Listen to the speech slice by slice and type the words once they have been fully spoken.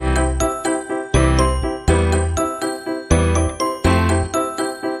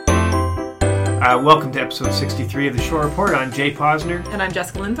Welcome to episode 63 of the Shore Report. I'm Jay Posner. And I'm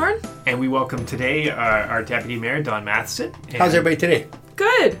Jessica Linthorne. And we welcome today our Deputy Mayor Don Matheson. How's everybody today?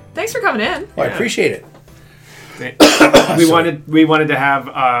 Good. Thanks for coming in. Well, I appreciate it. We wanted to have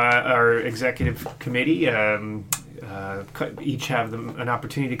our executive committee each have them an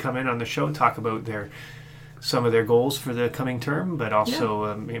opportunity to come in on the show and talk about some of their goals for the coming term, but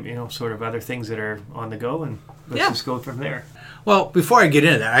also sort of other things that are on the go, and let's just go from there. Well, before I get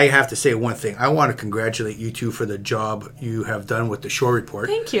into that, I have to say one thing. I want to congratulate you two for the job you have done with the Shore Report.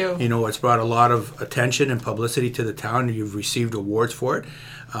 Thank you. You know, it's brought a lot of attention and publicity to the town, and you've received awards for it.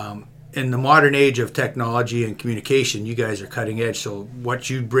 In the modern age of technology and communication, you guys are cutting edge. So what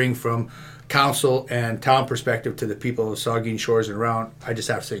you bring from council and town perspective to the people of Saugeen Shores and around, I just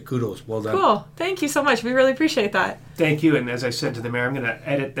have to say kudos. Well done. Cool. Thank you so much. We really appreciate that. Thank you. And as I said to the mayor, I'm going to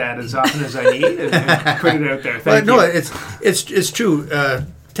edit that as often as I need and put it out there. Thank you. No, it's true.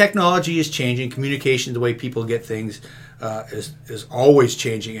 Technology is changing. Communication, the way people get things, is always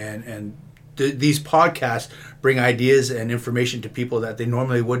changing. And these podcasts bring ideas and information to people that they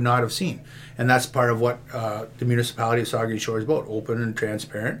normally would not have seen. And that's part of what the municipality of Saugeen Shores is about, open and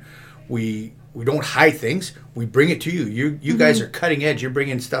transparent. We don't hide things. We bring it to you. You guys are cutting edge. You're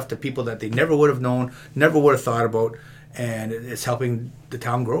bringing stuff to people that they never would have known, never would have thought about, and it's helping the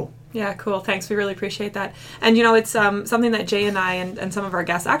town grow. Yeah, cool. Thanks. We really appreciate that. And, you know, it's something that Jay and I and some of our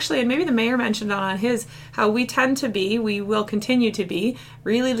guests, actually, and maybe the mayor mentioned on his, how we tend to be, we will continue to be,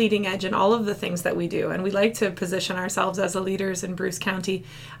 really leading edge in all of the things that we do. And we like to position ourselves as the leaders in Bruce County,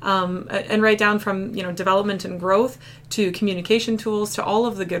 and right down from, development and growth to communication tools to all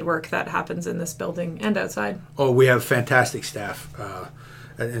of the good work that happens in this building and outside. Oh, we have fantastic staff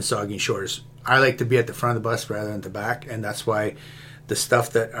in Saugeen Shores. I like to be at the front of the bus rather than the back, and that's why the stuff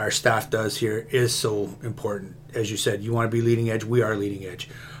that our staff does here is so important. As you said, you want to be leading edge. We are leading edge.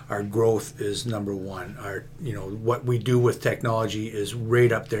 Our growth is number one. What we do with technology is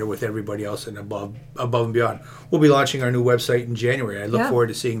right up there with everybody else and above and beyond. We'll be launching our new website in January. I look forward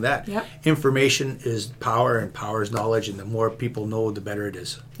to seeing that. Yep. Information is power, and power is knowledge, and the more people know, the better it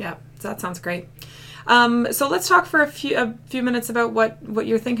is. Yeah, that sounds great. So let's talk for a few minutes about what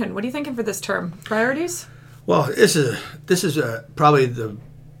you're thinking. What are you thinking for this term? Priorities? Well, this is probably the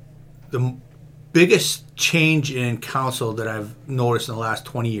biggest change in council that I've noticed in the last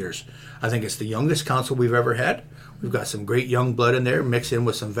 20 years. I think it's the youngest council we've ever had. We've got some great young blood in there, mixed in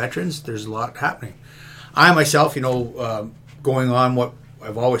with some veterans. There's a lot happening. I myself, going on what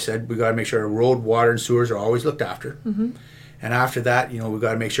I've always said, we got to make sure our road, water, and sewers are always looked after. Mm-hmm. And after that, we've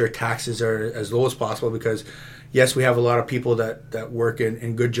got to make sure taxes are as low as possible because, yes, we have a lot of people that work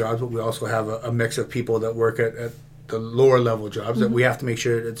in good jobs, but we also have a mix of people that work at the lower level jobs that we have to make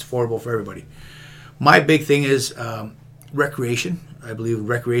sure it's affordable for everybody. My big thing is recreation. I believe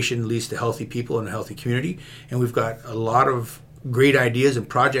recreation leads to healthy people and a healthy community, and we've got a lot of great ideas and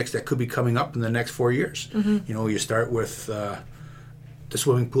projects that could be coming up in the next 4 years. Mm-hmm. You start with the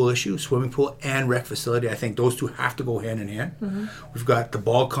swimming pool issue, swimming pool and rec facility. I think those two have to go hand in hand. Mm-hmm. We've got the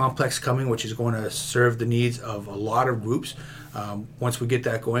ball complex coming, which is going to serve the needs of a lot of groups. Once we get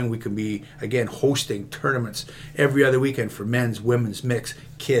that going, we can be, again, hosting tournaments every other weekend for men's, women's, mixed,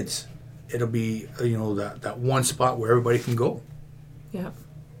 kids. It'll be, that one spot where everybody can go.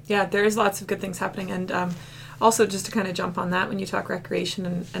 Yeah, there is lots of good things happening. And also, just to kind of jump on that, when you talk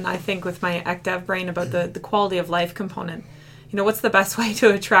recreation, and I think with my ECDev brain about the quality of life component, what's the best way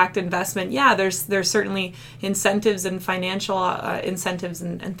to attract investment? Yeah, there's certainly incentives and financial incentives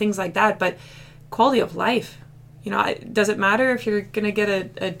and things like that, but quality of life. Does it matter if you're going to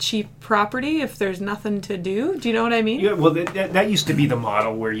get a cheap property if there's nothing to do? Do you know what I mean? Yeah, well, that used to be the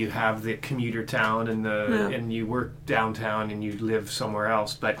model where you have the commuter town and you work downtown and you live somewhere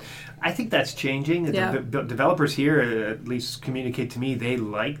else. But I think that's changing. Yeah. The developers here at least communicate to me they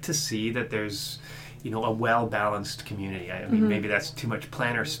like to see that there's a well-balanced community. I mean, maybe that's too much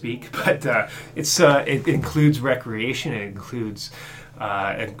planner speak, but it includes recreation. It includes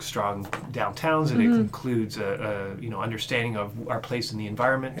strong downtowns, and it includes understanding of our place in the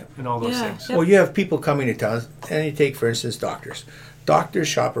environment and all those things. Well, you have people coming to town, and you take, for instance, doctors. Doctors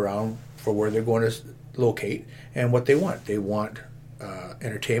shop around for where they're going to locate and what they want. They want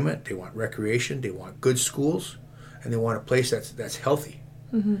entertainment, they want recreation, they want good schools, and they want a place that's healthy.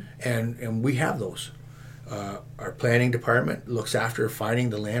 Mm-hmm. And we have those. Our planning department looks after finding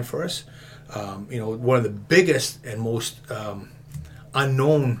the land for us. One of the biggest and most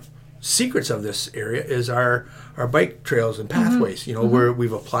unknown secrets of this area is our bike trails and pathways. Where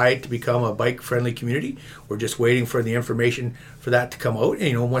we've applied to become a bike friendly community. We're just waiting for the information for that to come out.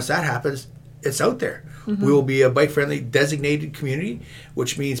 And once that happens, it's out there. We will be a bike-friendly designated community,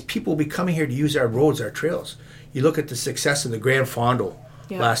 which means people will be coming here to use our roads, our trails. You look at the success of the Grand Fondo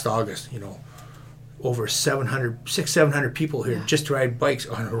last August, over 700 people here just to ride bikes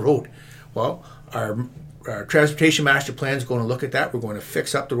on a road. Well, our transportation master plan is going to look at that. We're going to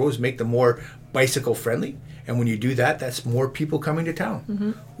fix up the roads, make them more bicycle friendly. And when you do that, that's more people coming to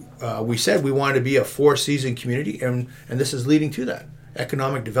town. We said we wanted to be a 4-season community, and this is leading to that.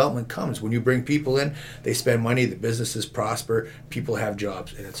 Economic development comes when you bring people in, they spend money, the businesses prosper, people have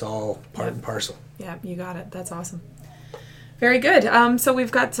jobs, and it's all part and parcel. Yeah, you got it. That's awesome. Very good. So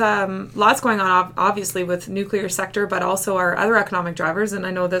we've got lots going on, obviously, with nuclear sector, but also our other economic drivers. And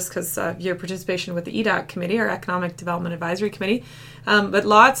I know this because your participation with the EDAC committee, our Economic Development Advisory Committee. But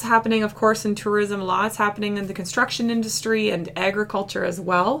lots happening, of course, in tourism, lots happening in the construction industry and agriculture as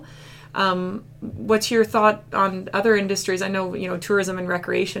well. What's your thought on other industries? I know, tourism and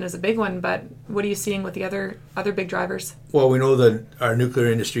recreation is a big one, but what are you seeing with the other big drivers? Well, we know that our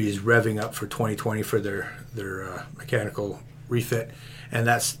nuclear industry is revving up for 2020 for their mechanical refit, and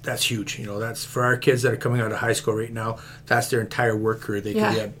that's huge. That's for our kids that are coming out of high school right now. That's their entire work career. They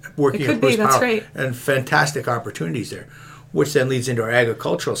could be working at Bruce Power, right. And fantastic opportunities there, which then leads into our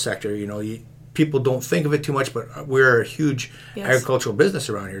agricultural sector. People don't think of it too much, but we're a huge agricultural business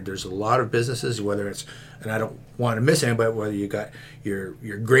around here. There's a lot of businesses, whether it's, and I don't want to miss anybody, whether you got your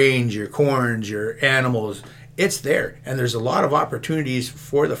grains, your corns, your animals, it's there. And there's a lot of opportunities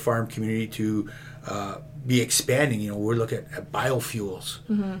for the farm community to be expanding. We're looking at biofuels.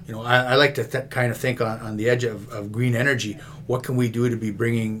 I like to kind of think on the edge of green energy. What can we do to be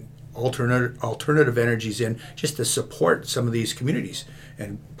bringing alternative energies in just to support some of these communities?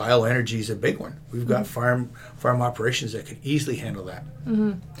 And bioenergy is a big one. We've got farm operations that could easily handle that.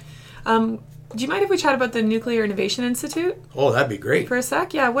 Do you mind if we chat about the Nuclear Innovation Institute? Oh, that'd be great. For a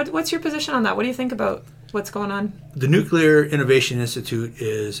sec? Yeah. What's your position on that? What do you think about what's going on? The Nuclear Innovation Institute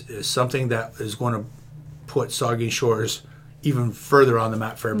is something that is going to put Saugeen Shores even further on the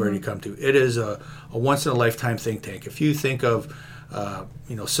map for everybody to come to. It is a once-in-a-lifetime think tank. If you think of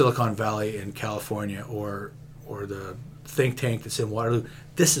Silicon Valley in California or the think tank that's in Waterloo,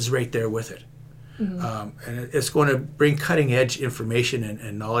 this is right there with it. And it's going to bring cutting edge information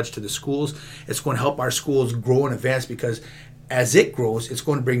and knowledge to the schools. It's going to help our schools grow and advance, because as it grows, it's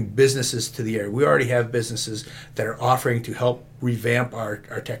going to bring businesses to the area. We already have businesses that are offering to help revamp our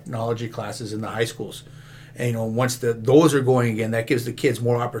technology classes in the high schools. And once those are going again, that gives the kids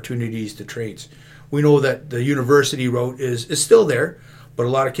more opportunities to trades. We know that the university route is still there, but a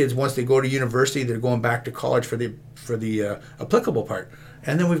lot of kids, once they go to university, they're going back to college for the applicable part.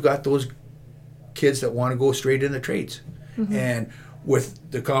 And then we've got those kids that want to go straight in the trades. And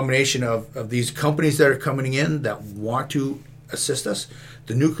with the combination of these companies that are coming in that want to assist us,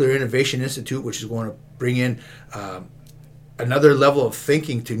 the Nuclear Innovation Institute, which is going to bring in another level of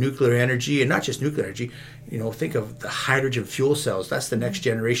thinking to nuclear energy, and not just nuclear energy. Think of the hydrogen fuel cells. That's the next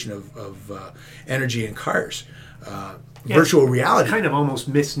generation of energy in cars. Virtual reality. It's kind of almost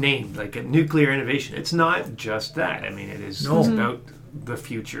misnamed, like a nuclear innovation. It's not just that. I mean, it is it's about the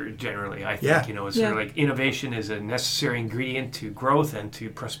future generally. I think it's sort of like innovation is a necessary ingredient to growth and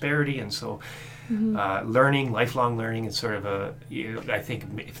to prosperity, and so learning, lifelong learning, is sort of I think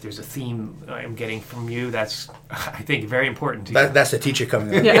if there's a theme I'm getting from you, that's I think very important to you. That's the teacher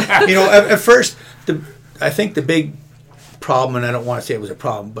coming in. At first, I think the big problem, and I don't want to say it was a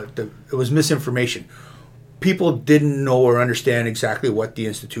problem, but it was misinformation. People didn't know or understand exactly what the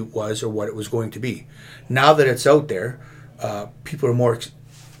Institute was or what it was going to be. Now that it's out there, people are more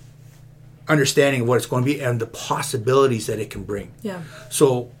understanding of what it's going to be and the possibilities that it can bring. Yeah.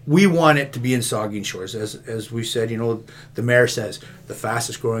 So we want it to be in Saugeen Shores. As we said, the mayor says, the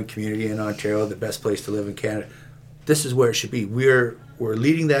fastest growing community in Ontario, the best place to live in Canada. This is where it should be. We're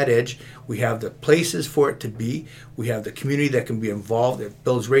leading that edge. We have the places for it to be. We have the community that can be involved. It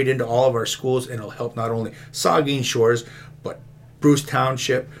builds right into all of our schools, and it'll help not only Saugeen Shores, but Bruce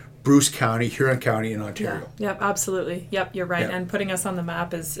Township, Bruce County, Huron County in Ontario. Yep, absolutely. Yep, you're right. Yep. And putting us on the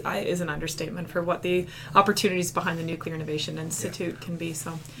map is an understatement for what the opportunities behind the Nuclear Innovation Institute can be.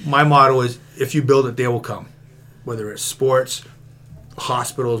 So my motto is, if you build it, they will come. Whether it's sports,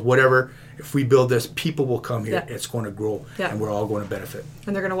 hospitals, whatever. If we build this, people will come here. It's going to grow, and we're all going to benefit.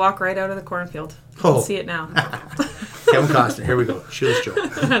 And they're going to walk right out of the cornfield. We'll see it now. Kevin Costner, here we go. Shoeless Joe.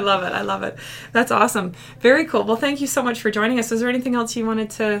 I love it. That's awesome. Very cool. Well, thank you so much for joining us. Was there anything else you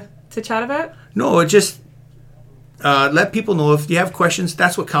wanted to chat about? No, just let people know if you have questions.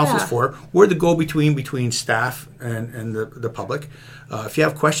 That's what council's for. We're the go-between between staff and the public. If you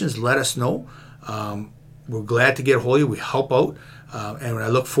have questions, let us know. We're glad to get a hold of you. We help out. And I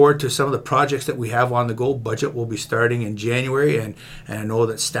look forward to some of the projects that we have on the go. Budget will be starting in January, and I know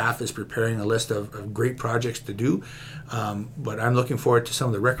that staff is preparing a list of great projects to do. But I'm looking forward to some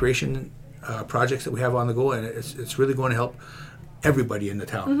of the recreation projects that we have on the go, and it's really going to help everybody in the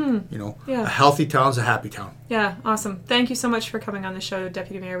town. A healthy town's a happy town. Yeah, awesome. Thank you so much for coming on the show,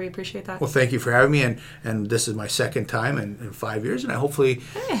 Deputy Mayor. We appreciate that. Well, thank you for having me, and this is my second time in 5 years, and I hopefully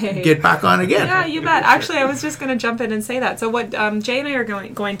get back on again. Yeah, you bet. Actually, I was just going to jump in and say that. So what Jay and I are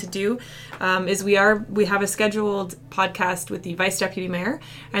going to do is we have a scheduled podcast with the Vice Deputy Mayor,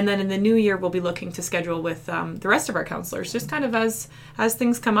 and then in the new year we'll be looking to schedule with the rest of our councillors, just kind of as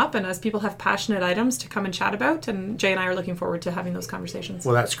things come up and as people have passionate items to come and chat about. And Jay and I are looking forward to having those conversations.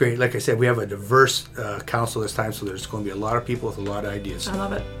 Well, that's great. Like I said, we have a diverse council this time, so there's going to be a lot of people with a lot of ideas. I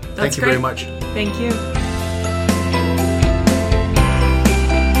love it. Thank you very much. Thank you.